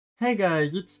Hey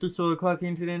guys, it's the Solar Clock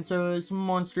and today in this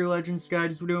Monster Legends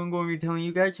guides video I'm going to be telling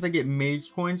you guys how to get maze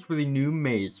coins for the new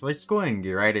maze. So let's go ahead and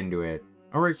get right into it.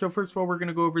 Alright, so first of all we're going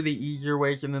to go over the easier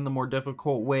ways and then the more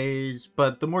difficult ways,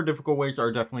 but the more difficult ways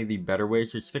are definitely the better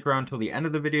ways, so stick around till the end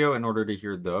of the video in order to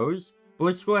hear those. But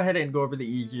let's go ahead and go over the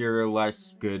easier,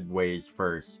 less good ways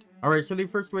first. Alright, so the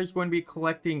first way is going to be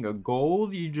collecting a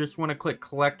gold. You just want to click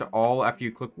collect all after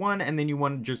you click one, and then you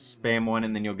want to just spam one,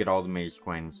 and then you'll get all the maze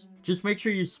coins. Just make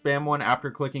sure you spam one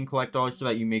after clicking collect all so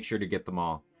that you make sure to get them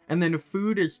all. And then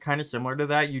food is kind of similar to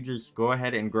that. You just go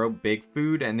ahead and grow big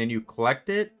food, and then you collect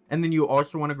it. And then you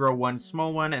also want to grow one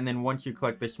small one, and then once you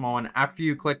collect the small one, after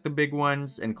you collect the big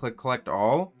ones and click collect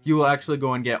all, you will actually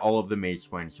go and get all of the maze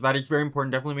coins. So that is very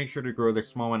important. Definitely make sure to grow the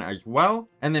small one as well.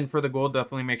 And then for the gold,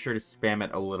 definitely make sure to spam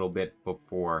it a little bit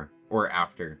before or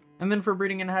after. And then for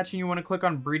breeding and hatching, you want to click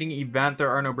on breeding event. There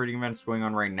are no breeding events going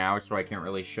on right now, so I can't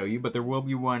really show you, but there will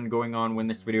be one going on when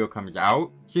this video comes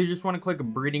out. So you just want to click a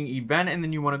breeding event, and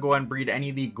then you want to go and breed any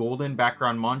of the golden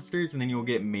background monsters, and then you'll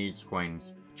get maze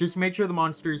coins. Just make sure the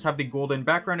monsters have the golden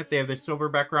background. If they have the silver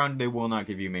background, they will not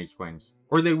give you maze coins.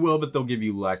 Or they will, but they'll give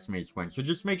you less maze coins. So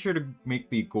just make sure to make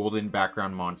the golden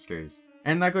background monsters.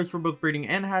 And that goes for both breeding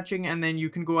and hatching, and then you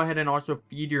can go ahead and also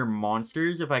feed your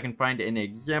monsters. If I can find an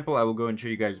example, I will go and show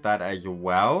you guys that as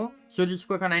well. So just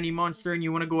click on any monster, and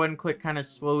you want to go ahead and click kind of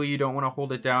slowly. You don't want to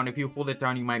hold it down. If you hold it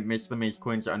down, you might miss the maze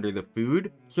coins under the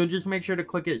food. So just make sure to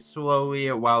click it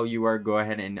slowly while you are go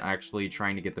ahead and actually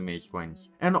trying to get the maze coins.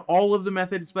 And all of the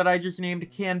methods that I just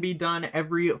named can be done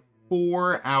every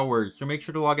 4 hours, so make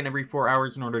sure to log in every 4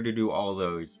 hours in order to do all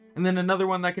those. And then another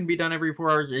one that can be done every 4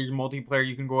 hours is multiplayer.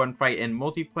 You can go and fight in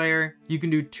multiplayer. You can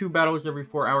do 2 battles every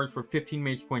 4 hours for 15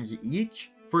 maze coins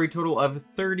each, for a total of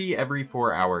 30 every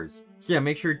 4 hours. So yeah,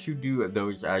 make sure to do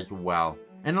those as well.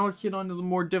 And now let's get on to the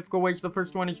more difficult ways. The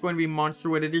first one is going to be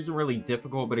Monsterwood. It isn't really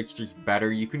difficult, but it's just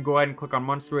better. You can go ahead and click on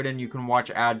Monsterwood and you can watch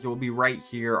ads. It will be right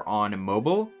here on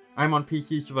mobile. I'm on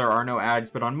PC, so there are no ads,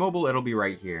 but on mobile, it'll be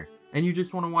right here. And you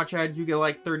just want to watch ads. You get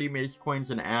like 30 maze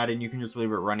coins an ad, and you can just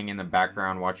leave it running in the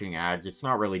background watching ads. It's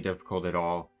not really difficult at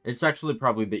all. It's actually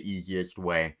probably the easiest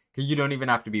way, because you don't even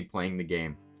have to be playing the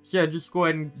game. So yeah, just go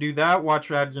ahead and do that.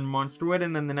 Watch ads in Monsterwood,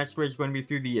 and then the next way is going to be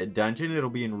through the dungeon. It'll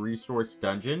be in Resource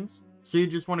Dungeons. So you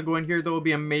just want to go in here. There will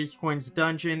be a maze coins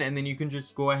dungeon, and then you can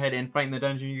just go ahead and fight in the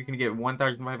dungeon. You can get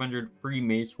 1,500 free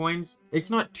maze coins. It's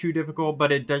not too difficult,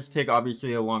 but it does take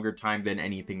obviously a longer time than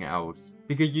anything else,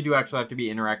 because you do actually have to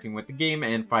be interacting with the game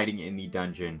and fighting in the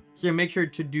dungeon. So make sure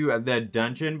to do the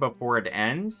dungeon before it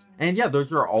ends. And yeah,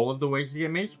 those are all of the ways to get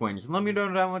maze coins. Let me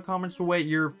know down in the comments what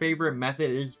your favorite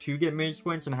method is to get maze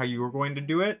coins and how you are going to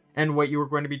do it, and what you are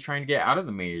going to be trying to get out of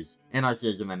the maze. And I'll see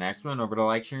you guys in the next one. Over to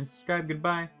like, share, and subscribe.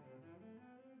 Goodbye.